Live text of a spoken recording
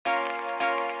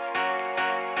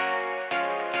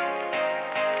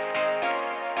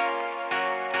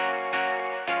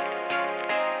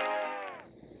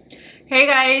Hey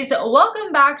guys,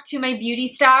 welcome back to my beauty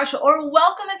stash, or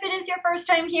welcome if it is your first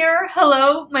time here.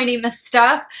 Hello, my name is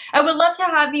Steff. I would love to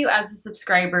have you as a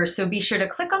subscriber, so be sure to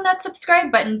click on that subscribe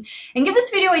button and give this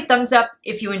video a thumbs up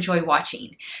if you enjoy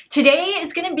watching. Today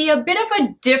is going to be a bit of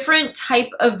a different type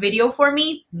of video for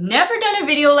me. Never done a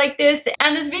video like this,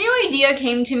 and this video idea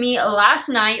came to me last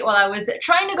night while I was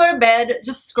trying to go to bed,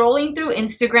 just scrolling through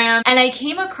Instagram, and I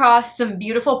came across some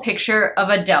beautiful picture of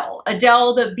Adele.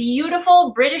 Adele, the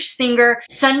beautiful British singer.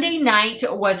 Sunday night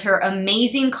was her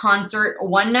amazing concert,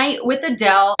 One Night with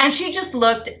Adele, and she just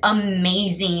looked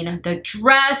amazing. The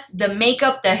dress, the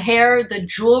makeup, the hair, the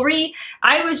jewelry,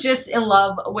 I was just in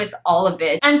love with all of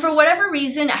it. And for whatever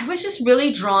reason, I was just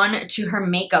really drawn to her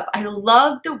makeup. I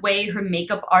loved the way her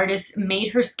makeup artist made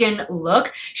her skin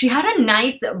look. She had a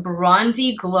nice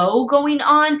bronzy glow going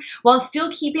on while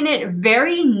still keeping it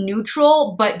very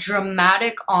neutral but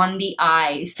dramatic on the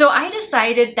eyes. So I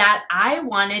decided that I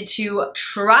wanted to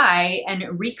try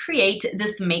and recreate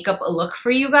this makeup look for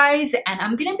you guys, and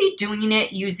I'm gonna be doing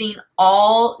it using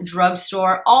all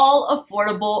drugstore, all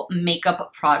affordable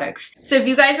makeup products. So if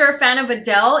you guys are a fan of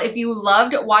Adele, if you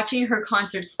loved watching her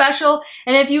concert special,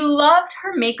 and if you loved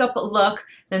her makeup look,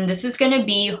 then this is gonna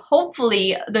be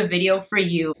hopefully the video for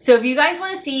you. So if you guys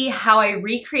wanna see how I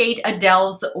recreate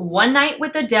Adele's One Night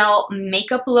with Adele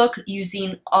makeup look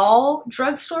using all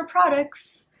drugstore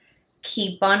products,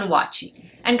 keep on watching.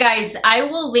 And guys, I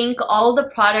will link all the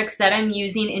products that I'm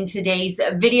using in today's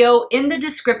video in the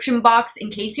description box in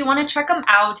case you want to check them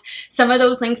out. Some of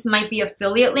those links might be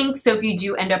affiliate links, so if you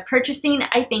do end up purchasing,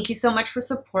 I thank you so much for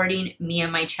supporting me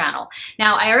and my channel.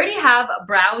 Now, I already have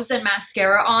brows and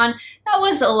mascara on. That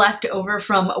was left over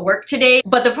from work today,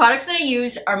 but the products that I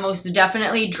used are most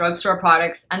definitely drugstore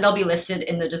products, and they'll be listed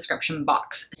in the description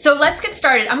box. So let's get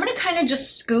started. I'm gonna kind of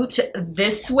just scoot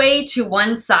this way to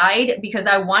one side because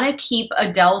I want to keep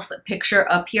Adele's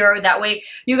picture up here. That way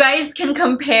you guys can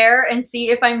compare and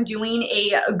see if I'm doing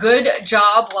a good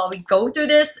job while we go through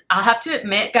this. I'll have to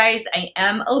admit, guys, I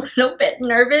am a little bit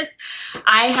nervous.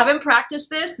 I haven't practiced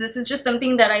this. This is just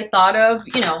something that I thought of,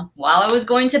 you know, while I was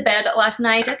going to bed last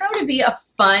night. I thought it would be a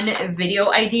fun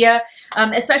video idea,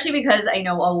 especially because I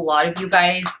know a lot of you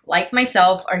guys, like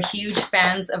myself, are huge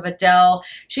fans of Adele.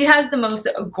 She has the most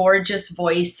gorgeous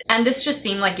voice, and this just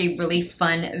seemed like a really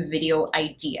fun video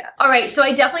idea. All right, so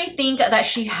I definitely think that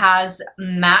she has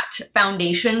matte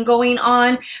foundation going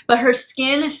on, but her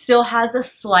skin still has a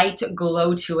slight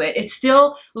glow to it. It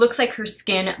still looks like her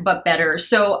skin, but better.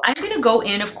 So I'm gonna go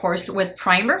in, of course, with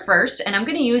primer first, and I'm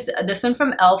gonna use this one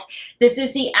from e.l.f. This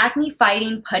is the Acne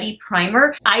Fighting Putty Primer.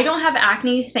 I don't have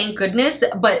acne, thank goodness,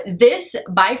 but this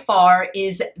by far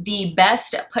is the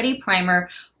best putty primer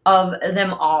of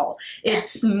them all. It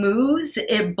smooths,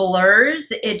 it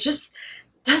blurs, it just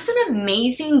does an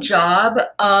amazing job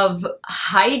of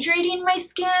hydrating my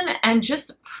skin and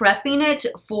just prepping it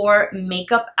for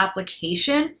makeup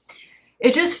application.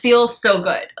 It just feels so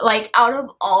good. Like, out of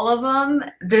all of them,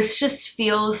 this just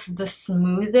feels the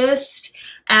smoothest,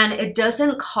 and it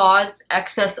doesn't cause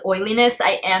excess oiliness.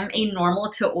 I am a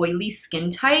normal to oily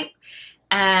skin type,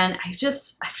 and I've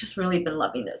just really been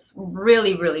loving this.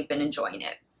 Really been enjoying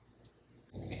it.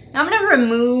 Now I'm gonna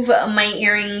remove my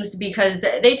earrings because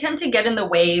they tend to get in the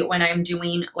way when I'm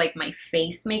doing like my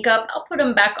face makeup. I'll put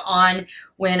them back on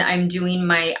when I'm doing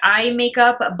my eye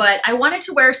makeup, but I wanted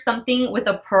to wear something with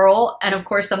a pearl, and of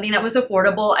course something that was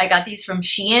affordable. I got these from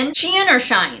Shein. Shein or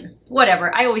Shine,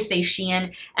 whatever. I always say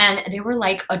Shein, and they were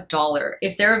like $1.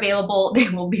 If they're available, they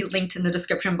will be linked in the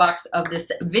description box of this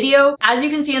video. As you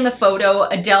can see in the photo,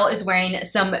 Adele is wearing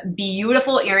some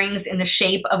beautiful earrings in the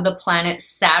shape of the planet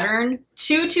Saturn.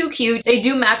 Too cute. They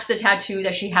do match the tattoo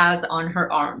that she has on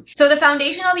her arm. So the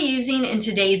foundation I'll be using in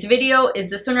today's video is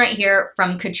this one right here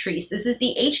from Catrice. This is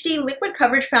the HD Liquid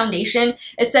Coverage Foundation.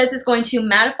 It says it's going to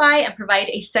mattify and provide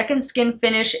a second skin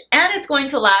finish, and it's going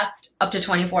to last up to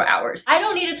 24 hours. I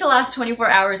don't need it to last 24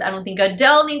 hours. I don't think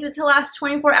Adele needs it to last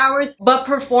 24 hours, but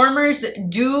performers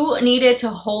do need it to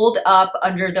hold up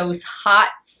under those hot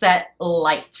set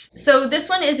lights. So this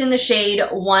one is in the shade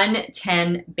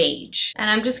 110 Beige,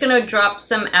 and I'm just gonna drop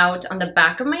some out on the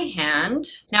back of my hand.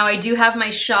 Now I do have my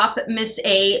Shop Miss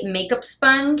A makeup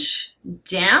sponge,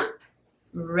 damp,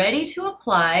 ready to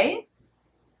apply.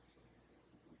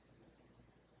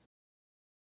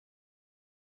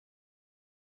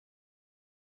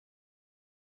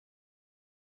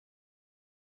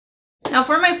 Now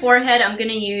for my forehead, I'm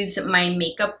gonna use my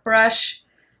makeup brush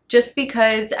just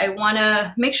because I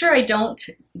wanna make sure I don't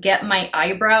get my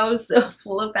eyebrows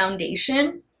full of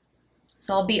foundation.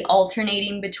 So I'll be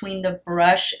alternating between the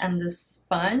brush and the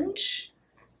sponge.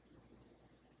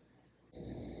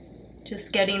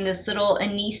 Just getting this little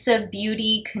Anissa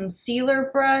Beauty concealer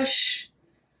brush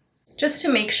just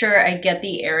to make sure I get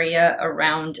the area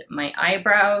around my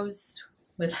eyebrows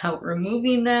without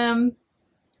removing them.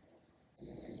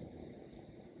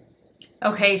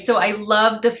 Okay, so I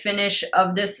love the finish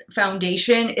of this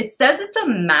foundation. It says it's a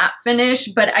matte finish,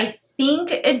 but I think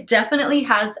it definitely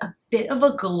has a bit of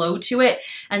a glow to it,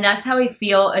 and that's how I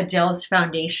feel Adele's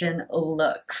foundation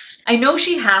looks. I know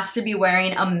she has to be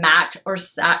wearing a matte or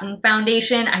satin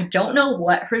foundation. I don't know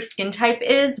what her skin type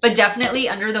is, but definitely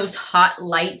under those hot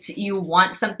lights, you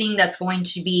want something that's going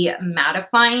to be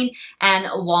mattifying and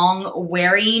long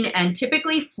wearing, and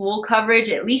typically full coverage,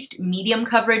 at least medium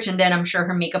coverage, and then I'm sure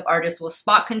her makeup artist will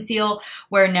spot conceal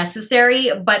where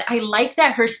necessary, but I like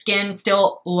that her skin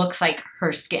still looks like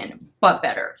her skin, but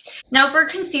better. Now for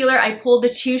concealer, I pulled the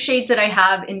two shades that I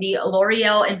have in the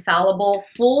L'Oreal Infallible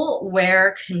Full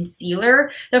Wear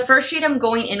Concealer. The first shade I'm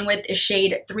going in with is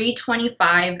shade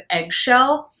 325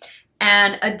 Eggshell,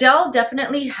 and Adele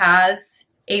definitely has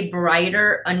a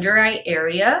brighter under eye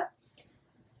area.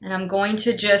 And I'm going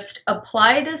to just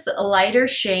apply this lighter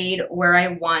shade where I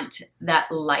want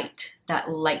that light,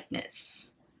 that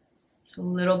lightness. So a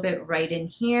little bit right in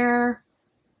here.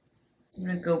 I'm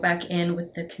going to go back in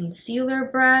with the concealer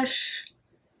brush.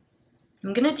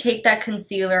 I'm going to take that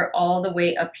concealer all the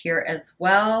way up here as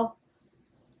well.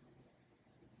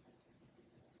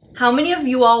 How many of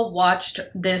you all watched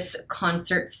this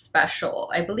concert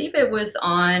special? I believe it was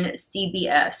on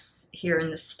CBS here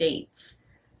in the States.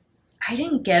 I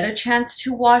didn't get a chance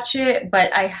to watch it,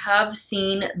 but I have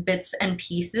seen bits and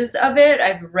pieces of it.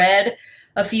 I've read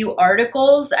a few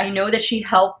articles. I know that she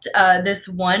helped this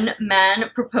one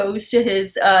man propose to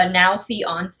his now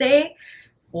fiance.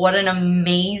 What an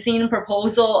amazing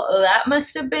proposal that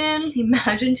must have been.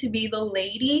 Imagine to be the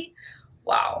lady.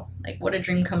 Wow, like what a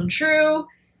dream come true.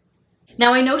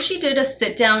 Now I know she did a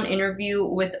sit-down interview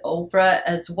with Oprah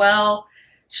as well.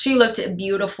 She looked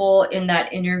beautiful in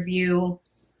that interview.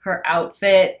 Her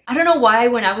outfit. I don't know why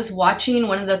when I was watching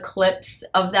one of the clips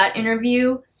of that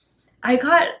interview, I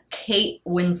got Kate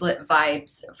Winslet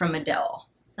vibes from Adele.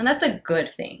 And that's a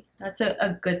good thing. That's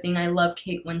a good thing. I love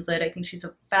Kate Winslet. I think she's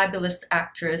a fabulous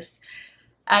actress,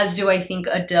 as do I think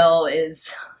Adele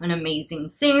is an amazing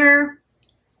singer.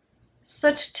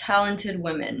 Such talented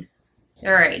women.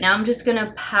 All right, now I'm just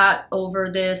gonna pat over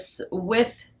this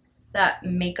with that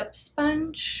makeup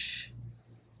sponge.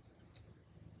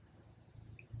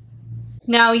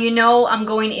 Now, you know I'm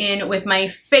going in with my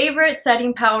favorite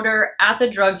setting powder at the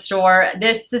drugstore.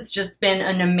 This has just been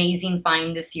an amazing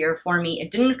find this year for me. It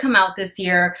didn't come out this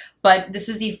year, but this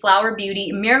is the Flower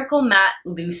Beauty Miracle Matte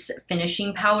Loose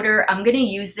Finishing Powder. I'm going to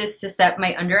use this to set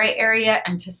my under eye area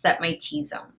and to set my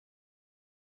T-zone.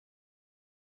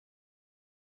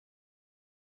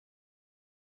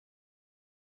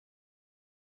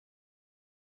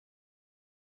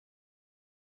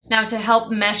 Now to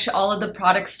help mesh all of the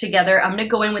products together, I'm going to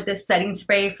go in with this setting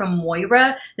spray from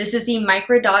Moira. This is the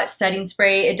Micro Dot Setting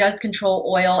Spray. It does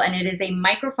control oil, and it is a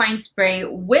microfine spray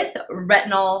with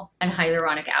retinol and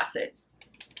hyaluronic acid.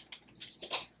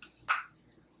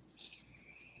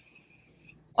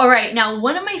 All right, now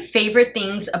one of my favorite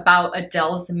things about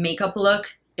Adele's makeup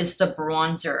look is the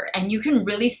bronzer, and you can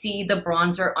really see the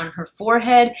bronzer on her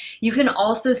forehead. You can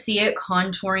also see it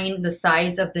contouring the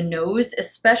sides of the nose,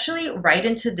 especially right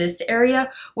into this area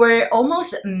where it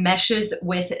almost meshes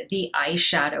with the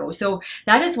eyeshadow. So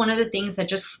that is one of the things that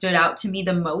just stood out to me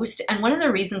the most, and one of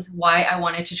the reasons why I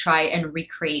wanted to try and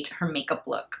recreate her makeup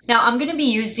look. Now I'm going to be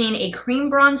using a cream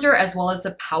bronzer as well as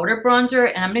the powder bronzer,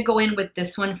 and I'm going to go in with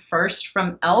this one first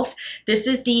from e.l.f. This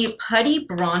is the Putty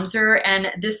bronzer, and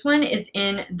this one is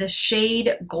in the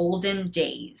shade Golden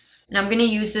Daze. And I'm going to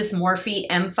use this Morphe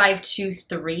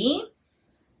M523.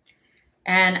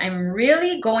 And I'm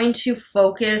really going to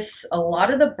focus a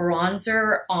lot of the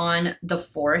bronzer on the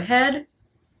forehead.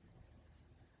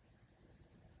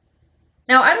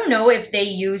 Now, I don't know if they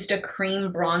used a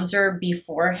cream bronzer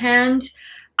beforehand.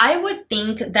 I would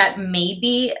think that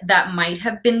maybe that might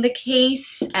have been the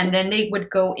case, and then they would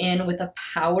go in with a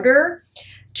powder.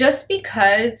 Just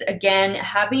because, again,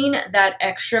 having that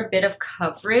extra bit of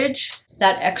coverage,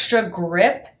 that extra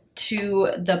grip to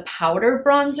the powder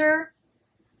bronzer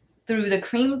through the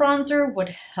cream bronzer would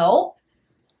help,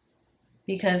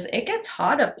 because it gets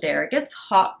hot up there. It gets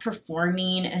hot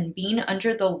performing and being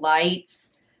under the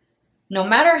lights. No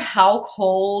matter how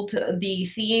cold the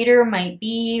theater might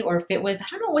be, or if it was, I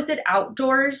don't know, was it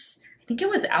outdoors? I think it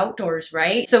was outdoors,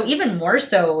 right? So even more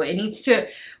so, it needs to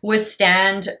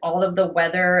withstand all of the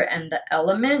weather and the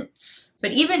elements.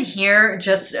 But even here,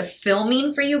 just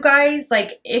filming for you guys,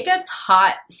 like it gets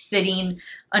hot sitting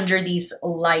under these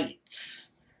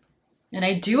lights. And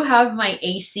I do have my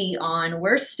AC on.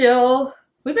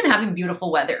 We've been having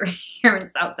beautiful weather here in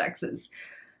South Texas.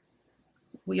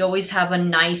 We always have a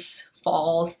nice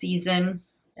fall season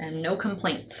and no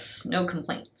complaints, no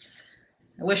complaints.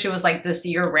 I wish it was like this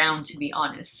year round, to be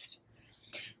honest.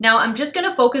 Now I'm just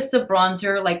gonna focus the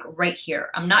bronzer like right here.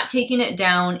 I'm not taking it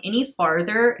down any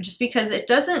farther just because it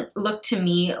doesn't look to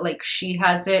me like she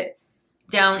has it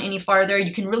down any farther.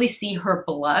 You can really see her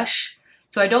blush.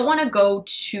 So I don't wanna go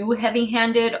too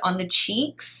heavy-handed on the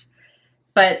cheeks,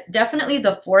 but definitely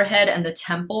the forehead and the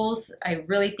temples. I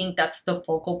really think that's the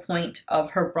focal point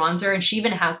of her bronzer, and she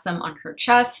even has some on her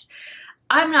chest.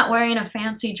 I'm not wearing a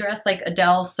fancy dress like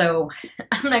Adele, so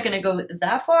I'm not gonna go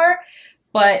that far,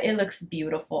 but it looks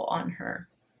beautiful on her.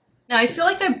 Now I feel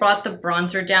like I brought the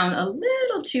bronzer down a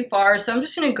little too far, so I'm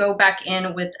just gonna go back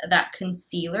in with that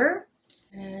concealer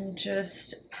and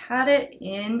just pat it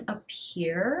in up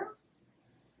here.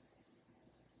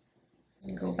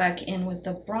 And go back in with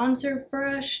the bronzer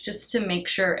brush just to make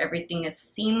sure everything is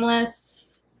seamless.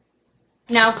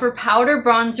 Now for powder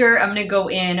bronzer, I'm gonna go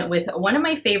in with one of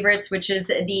my favorites, which is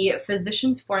the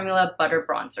Physicians Formula Butter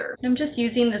Bronzer. I'm just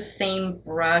using the same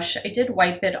brush. I did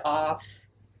wipe it off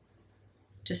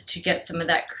just to get some of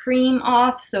that cream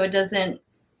off so it doesn't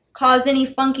cause any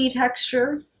funky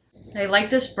texture. I like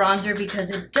this bronzer because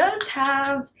it does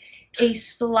have a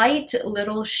slight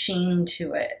little sheen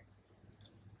to it.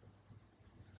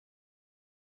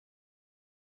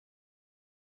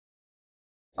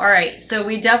 All right, so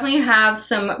we definitely have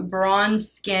some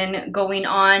bronze skin going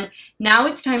on. Now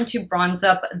it's time to bronze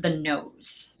up the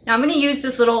nose. Now I'm gonna use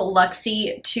this little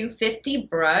Luxie 250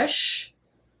 brush.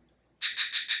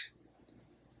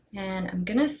 And I'm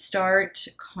gonna start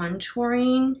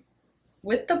contouring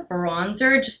with the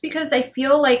bronzer just because I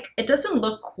feel like it doesn't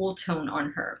look cool tone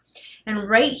on her. And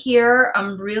right here,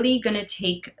 I'm really gonna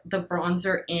take the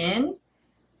bronzer in.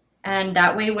 And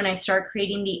that way when I start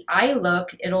creating the eye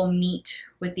look, it'll meet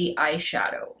with the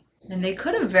eyeshadow. And they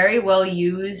could have very well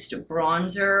used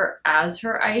bronzer as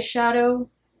her eyeshadow.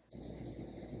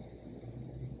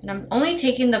 And I'm only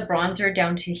taking the bronzer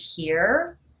down to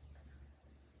here.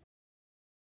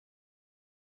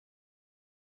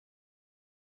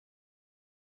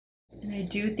 And I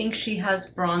do think she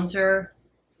has bronzer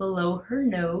below her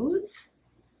nose,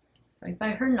 right by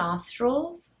her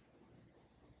nostrils.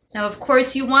 Now, of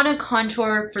course, you want to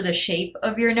contour for the shape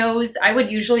of your nose. I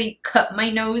would usually cut my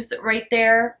nose right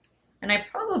there, and I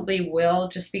probably will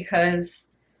just because,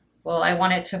 well, I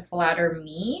want it to flatter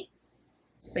me,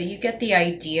 but you get the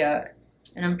idea.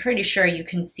 And I'm pretty sure you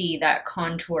can see that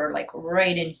contour like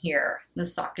right in here, the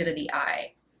socket of the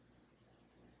eye.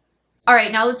 All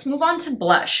right, now let's move on to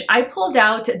blush. I pulled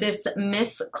out this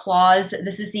Miss Claus.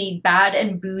 This is the Bad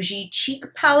and Bougie Cheek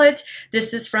Palette.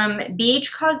 This is from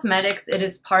BH Cosmetics. It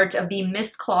is part of the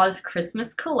Miss Claus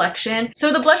Christmas collection.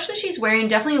 So the blush that she's wearing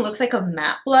definitely looks like a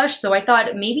matte blush. So I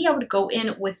thought maybe I would go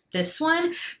in with this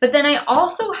one. But then I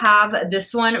also have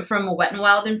this one from Wet n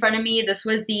Wild in front of me. This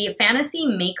was the Fantasy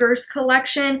Makers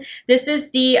collection. This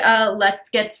is the Let's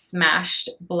Get Smashed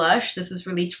blush. This was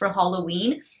released for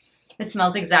Halloween. It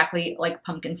smells exactly like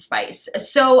pumpkin spice.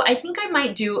 So I think I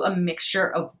might do a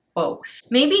mixture of both.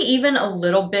 Maybe even a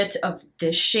little bit of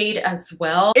this shade as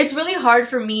well. It's really hard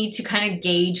for me to kind of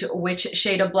gauge which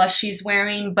shade of blush she's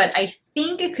wearing, but I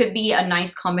think it could be a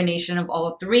nice combination of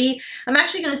all three. I'm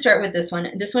actually going to start with this one.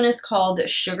 This one is called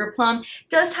Sugar Plum. It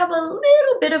does have a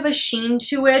little bit of a sheen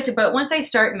to it, but once I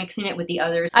start mixing it with the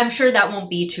others, I'm sure that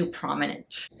won't be too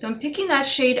prominent. So I'm picking that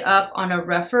shade up on a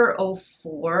Rephr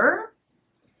 04.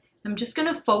 I'm just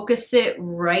gonna focus it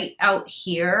right out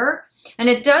here. And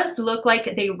it does look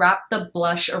like they wrap the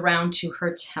blush around to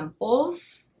her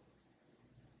temples.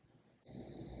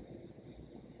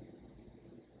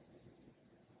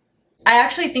 I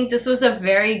actually think this was a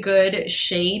very good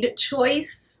shade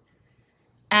choice.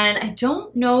 And I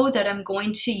don't know that I'm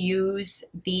going to use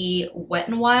the Wet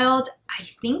n Wild. I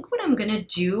think what I'm gonna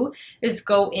do is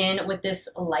go in with this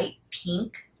light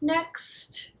pink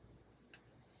next.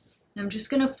 I'm just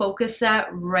going to focus that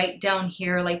right down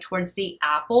here, like towards the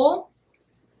apple.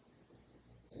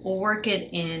 We'll work it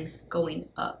in going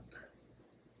up.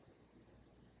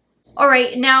 All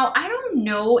right, now I don't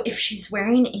know if she's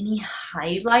wearing any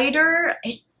highlighter.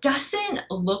 It doesn't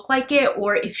look like it,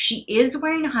 or if she is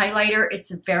wearing highlighter,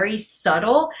 it's very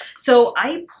subtle. So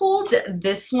I pulled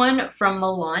this one from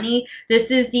Milani.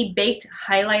 This is the Baked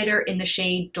Highlighter in the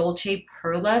shade Dolce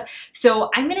Perla. So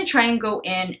I'm gonna try and go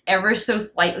in ever so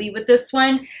slightly with this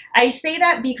one. I say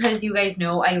that because you guys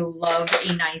know I love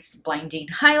a nice blinding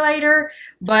highlighter,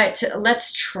 but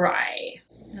let's try.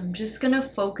 I'm just gonna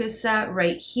focus that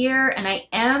right here, and I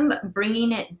am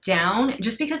bringing it down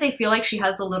just because I feel like she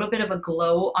has a little bit of a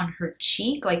glow on her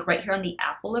cheek, like right here on the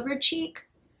apple of her cheek.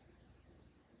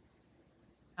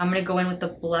 I'm gonna go in with the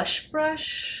blush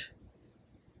brush.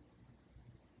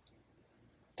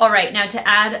 All right, now to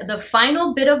add the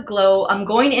final bit of glow, I'm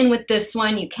going in with this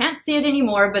one. You can't see it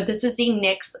anymore, but this is the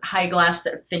NYX High Glass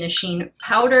Finishing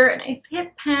Powder, and I've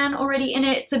hit pan already in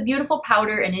it. It's a beautiful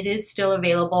powder, and it is still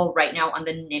available right now on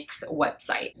the NYX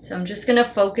website. So I'm just gonna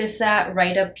focus that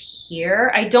right up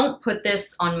here. I don't put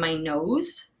this on my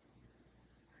nose,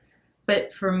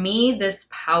 but for me, this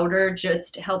powder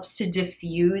just helps to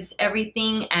diffuse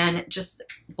everything and just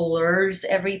blurs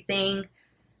everything.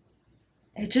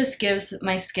 It just gives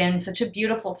my skin such a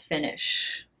beautiful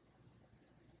finish.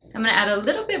 I'm gonna add a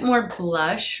little bit more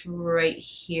blush right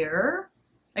here.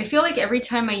 I feel like every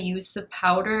time I use the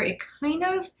powder, it kind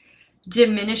of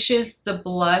diminishes the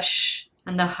blush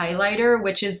and the highlighter,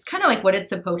 which is kind of like what it's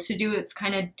supposed to do. It's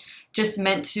kind of just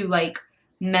meant to like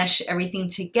mesh everything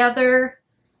together,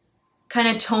 kind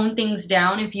of tone things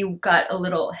down if you got a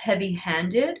little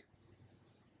heavy-handed.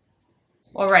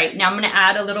 All right, now I'm gonna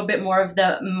add a little bit more of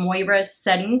the Moira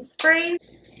setting spray.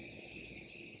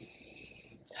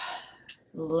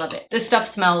 Love it. This stuff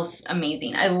smells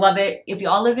amazing. I love it. If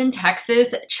y'all live in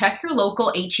Texas, check your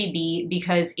local HEB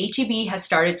because HEB has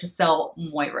started to sell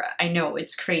Moira. I know,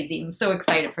 it's crazy. I'm so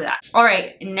excited for that. All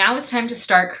right, now it's time to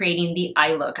start creating the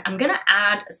eye look. I'm gonna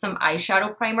add some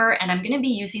eyeshadow primer, and I'm gonna be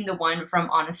using the one from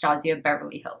Anastasia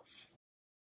Beverly Hills.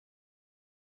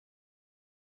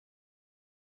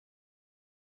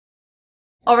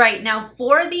 All right, now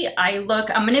for the eye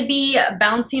look, I'm gonna be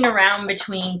bouncing around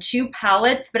between two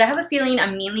palettes, but I have a feeling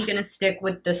I'm mainly gonna stick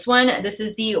with this one. This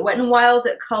is the Wet n Wild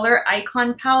Color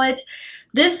Icon palette.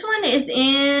 This one is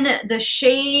in the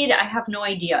shade, I have no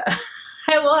idea.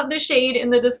 I will have the shade in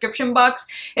the description box.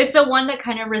 It's the one that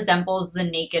kind of resembles the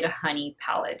Naked Honey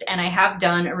palette. And I have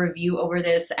done a review over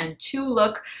this and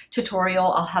 2-look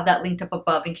tutorial. I'll have that linked up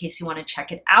above in case you want to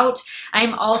check it out.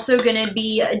 I'm also going to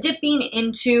be dipping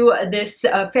into this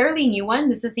fairly new one.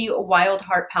 This is the Wild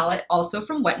Heart palette, also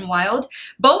from Wet n Wild.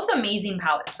 Both amazing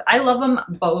palettes. I love them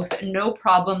both. No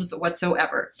problems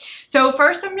whatsoever. So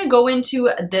first I'm going to go into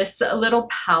this little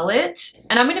palette,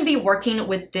 and I'm going to be working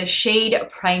with this shade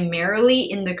primarily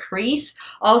in the crease,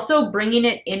 also bringing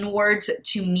it inwards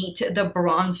to meet the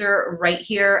bronzer right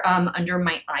here under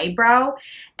my eyebrow.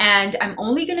 And I'm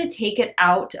only going to take it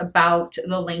out about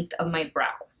the length of my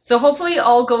brow. So hopefully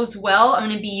all goes well. I'm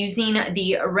going to be using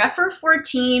the Rephr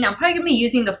 14. I'm probably going to be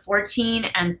using the 14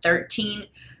 and 13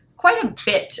 quite a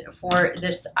bit for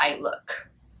this eye look.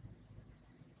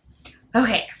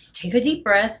 Okay, take a deep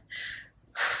breath.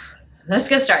 Let's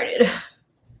get started.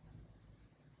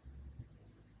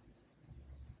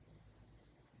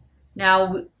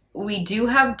 Now, we do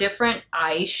have different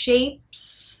eye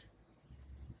shapes,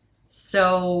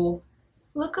 so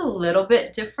look a little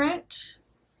bit different.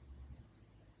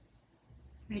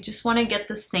 I just want to get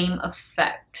the same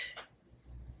effect.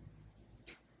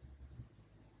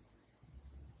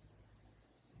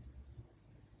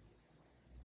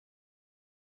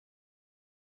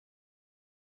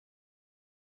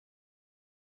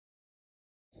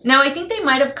 Now, I think they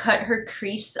might have cut her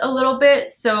crease a little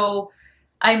bit, so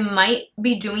I might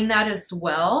be doing that as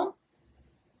well.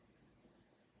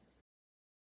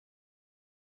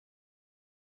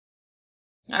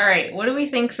 All right, what do we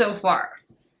think so far?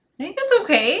 I think it's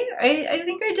okay. I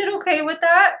think I did okay with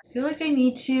that. I feel like I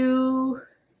need to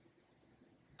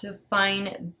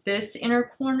define this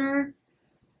inner corner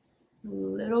a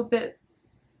little bit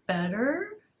better.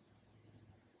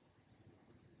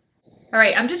 All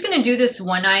right, I'm just gonna do this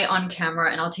one eye on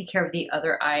camera and I'll take care of the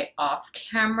other eye off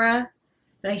camera.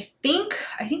 But I think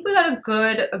we got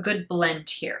a good blend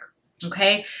here.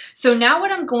 Okay, so now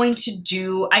what I'm going to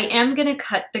do, I am gonna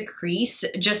cut the crease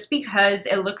just because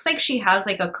it looks like she has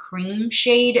like a cream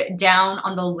shade down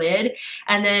on the lid,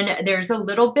 and then there's a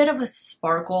little bit of a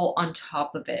sparkle on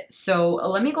top of it. So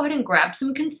let me go ahead and grab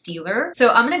some concealer. So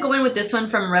I'm gonna go in with this one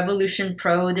from Revolution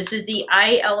Pro. This is the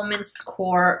Eye Elements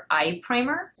Core Eye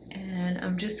Primer. And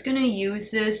I'm just gonna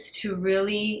use this to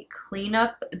really clean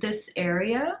up this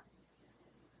area.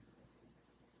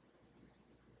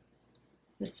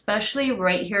 Especially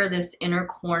right here, this inner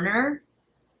corner.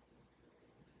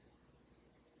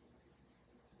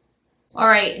 All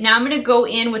right, now I'm gonna go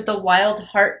in with the Wild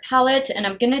Heart palette, and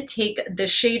I'm gonna take the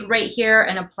shade right here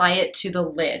and apply it to the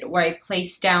lid where I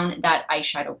placed down that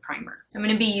eyeshadow primer. I'm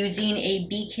gonna be using a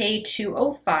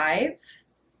BK205.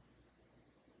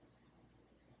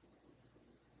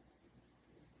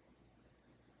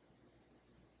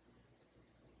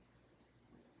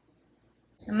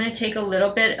 I'm gonna take a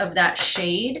little bit of that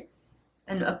shade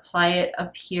and apply it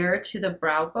up here to the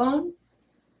brow bone.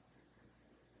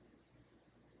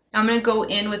 I'm going to go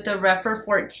in with the Rephr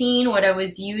 14, what I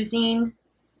was using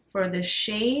for the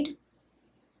shade.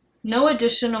 No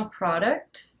additional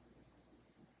product.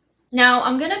 Now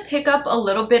I'm going to pick up a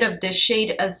little bit of this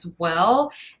shade as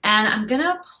well, and I'm going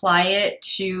to apply it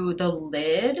to the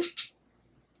lid,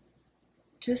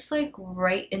 just like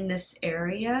right in this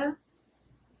area.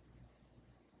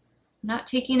 Not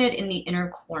taking it in the inner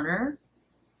corner.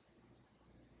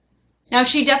 Now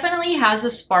she definitely has a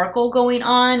sparkle going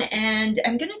on, and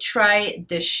I'm gonna try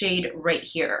this shade right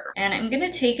here. And I'm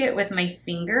gonna take it with my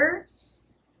finger.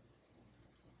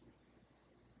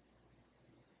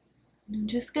 I'm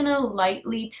just gonna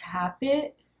lightly tap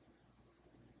it.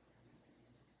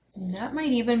 And that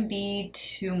might even be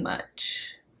too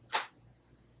much.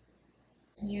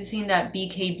 I'm using that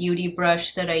BK Beauty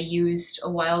brush that I used a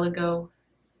while ago.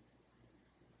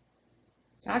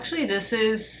 Actually, this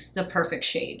is the perfect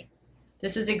shade.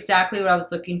 This is exactly what I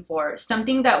was looking for.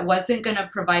 Something that wasn't gonna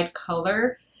provide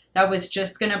color, that was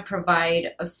just gonna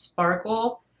provide a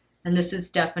sparkle, and this is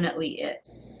definitely it.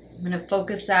 I'm gonna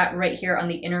focus that right here on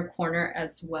the inner corner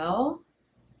as well.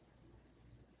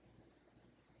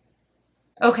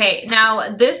 Okay,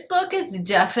 now this look is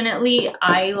definitely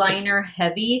eyeliner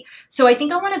heavy, so I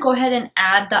think I want to go ahead and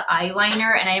add the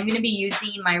eyeliner, and I am going to be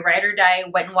using my Ride or Die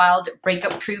Wet n Wild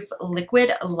Breakup Proof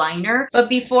Liquid Liner. But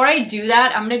before I do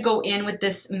that, I'm going to go in with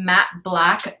this matte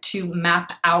black to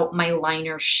map out my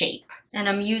liner shape. And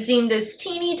I'm using this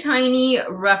teeny tiny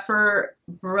Rephr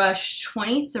brush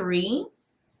 23.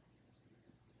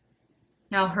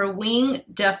 Now her wing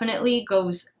definitely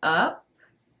goes up.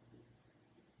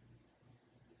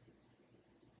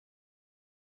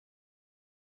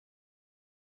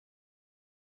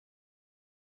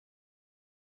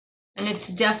 And it's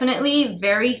definitely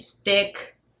very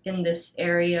thick in this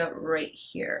area right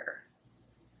here.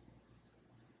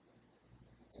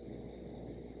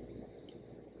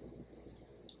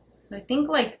 I think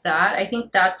like that. I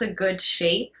think that's a good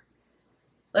shape.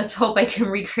 Let's hope I can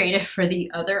recreate it for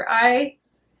the other eye.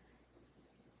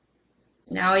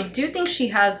 Now I do think she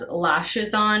has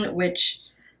lashes on, which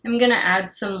I'm gonna add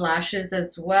some lashes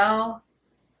as well.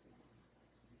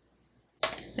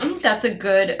 I think that's a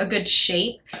good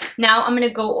shape. Now I'm going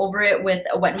to go over it with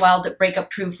a Wet n Wild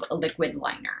Breakup Proof Liquid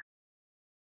Liner.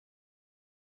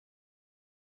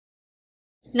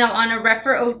 Now on a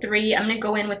Rephr 03, I'm going to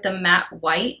go in with the matte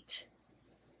white.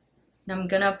 And I'm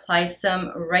going to apply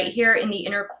some right here in the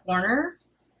inner corner.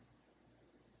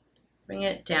 Bring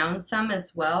it down some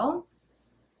as well.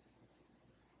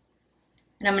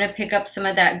 And I'm going to pick up some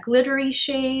of that glittery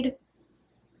shade,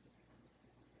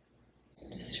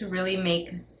 just to really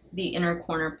make the inner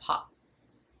corner pop.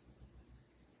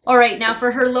 All right, now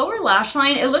for her lower lash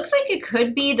line, it looks like it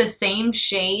could be the same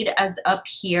shade as up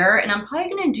here, and I'm probably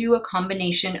gonna do a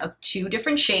combination of two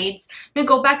different shades. I'm gonna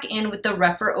go back in with the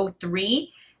Rephr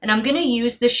 03, and I'm gonna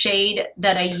use the shade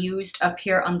that I used up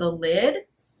here on the lid.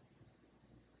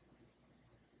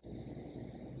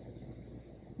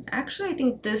 Actually, I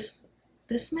think this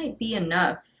might be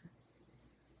enough.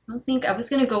 I was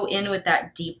gonna go in with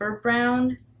that deeper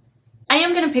brown. I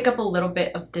am gonna pick up a little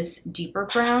bit of this deeper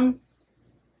brown.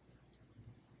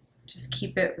 Just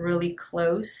keep it really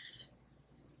close.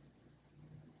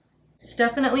 It's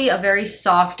definitely a very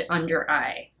soft under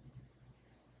eye.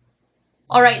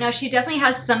 All right, now she definitely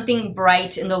has something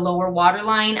bright in the lower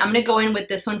waterline. I'm gonna go in with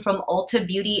this one from Ulta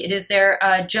Beauty. It is their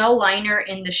gel liner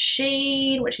in the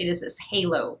shade, what shade is this?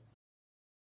 Halo.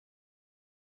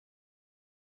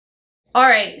 All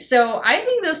right, so I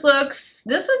think this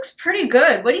looks pretty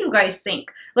good. What do you guys think?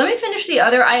 Let me finish the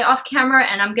other eye off camera,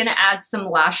 and I'm gonna add some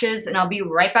lashes, and I'll be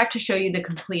right back to show you the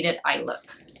completed eye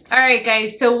look. All right,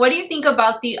 guys, so what do you think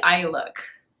about the eye look?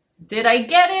 Did I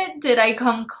get it? Did I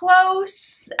come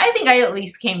close? I think I at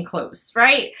least came close,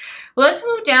 right? Let's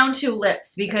move down to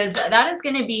lips, because that is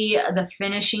gonna be the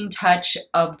finishing touch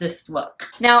of this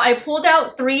look. Now, I pulled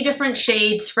out 3 different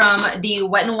shades from the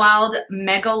Wet n Wild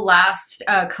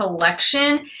MegaLast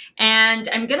collection, and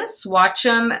I'm gonna swatch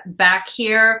them back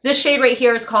here. This shade right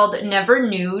here is called Never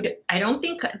Nude. I don't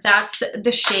think that's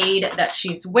the shade that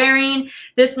she's wearing.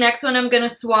 This next one I'm gonna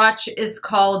swatch is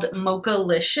called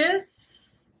Mochalicious.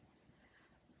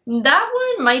 That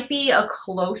one might be a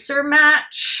closer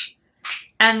match.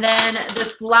 And then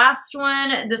this last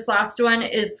one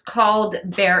is called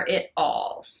Bear It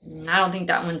All. I don't think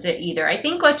that one's it either. I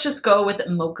think let's just go with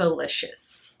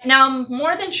Mochalicious. Now, I'm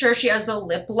more than sure she has a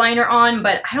lip liner on,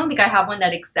 but I don't think I have one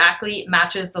that exactly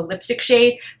matches the lipstick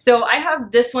shade. So I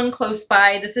have this one close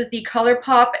by. This is the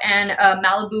ColourPop and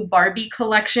Malibu Barbie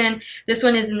collection. This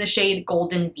one is in the shade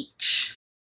Golden Beach.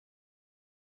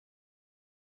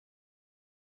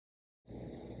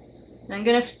 I'm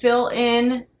gonna fill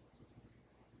in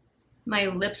my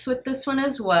lips with this one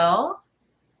as well.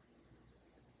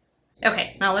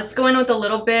 Okay, now let's go in with a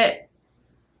little bit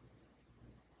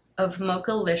of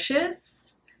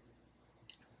Mochalicious.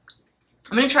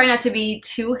 I'm gonna try not to be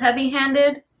too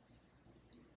heavy-handed.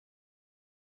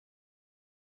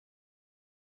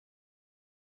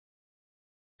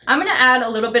 I'm gonna add a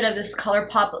little bit of this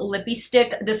ColourPop Lippie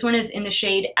stick. This one is in the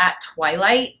shade At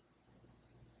Twilight.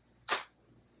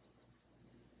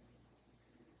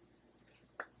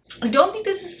 I don't think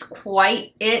this is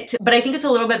quite it, but I think it's a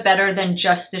little bit better than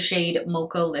just the shade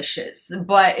Mochalicious.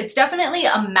 But it's definitely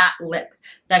a matte lip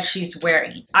that she's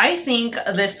wearing. I think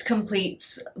this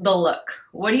completes the look.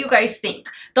 What do you guys think?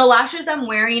 The lashes I'm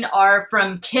wearing are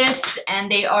from Kiss,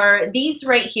 and they are these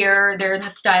right here. They're in the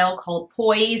style called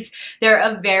Poise. They're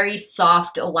a very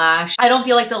soft lash. I don't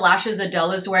feel like the lashes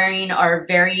Adele is wearing are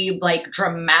very like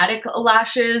dramatic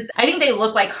lashes. I think they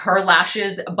look like her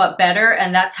lashes, but better,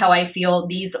 and that's how I feel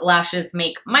these lashes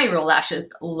make my real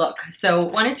lashes look. So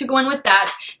wanted to go in with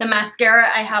that. The mascara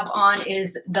I have on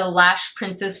is the Lash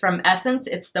Princess from Essence.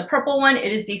 It's the purple one.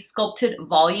 It is the Sculpted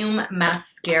Volume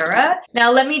Mascara.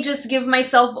 Now let me just give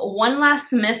myself one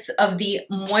last miss of the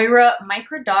Moira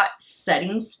Micro Dot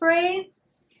Setting Spray.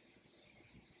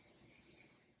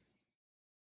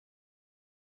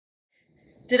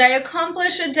 Did I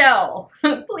accomplish Adele?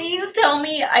 Please tell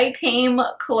me I came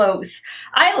close.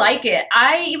 I like it.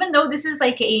 Even though this is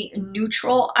like a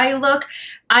neutral eye look,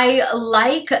 I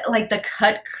like the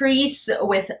cut crease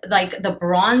with like the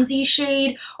bronzy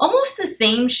shade. Almost the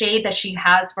same shade that she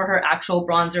has for her actual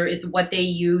bronzer is what they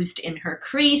used in her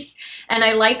crease. And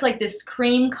I like this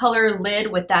cream color lid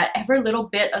with that ever little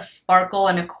bit of sparkle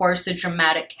and of course the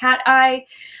dramatic cat eye.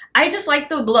 I just like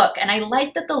the look, and I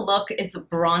like that the look is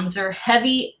bronzer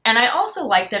heavy, and I also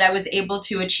like that I was able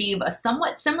to achieve a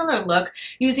somewhat similar look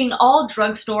using all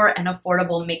drugstore and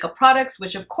affordable makeup products,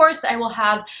 which of course I will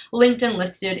have linked and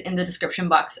listed in the description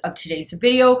box of today's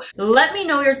video. Let me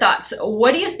know your thoughts.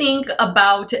 What do you think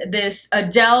about this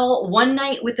Adele One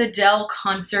Night with Adele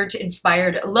concert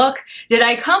inspired look? Did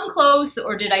I come close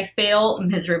or did I fail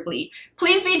miserably?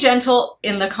 Please be gentle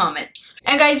in the comments.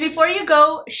 And guys, before you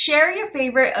go, share your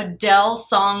favorite Adele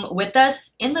song with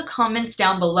us in the comments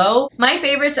down below. My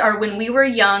favorites are When We Were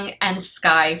Young and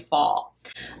Skyfall.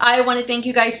 I want to thank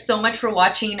you guys so much for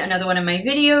watching another one of my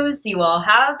videos. You all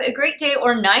have a great day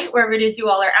or night wherever it is you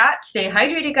all are at. Stay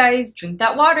hydrated, guys. Drink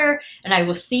that water, and I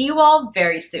will see you all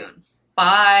very soon.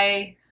 Bye.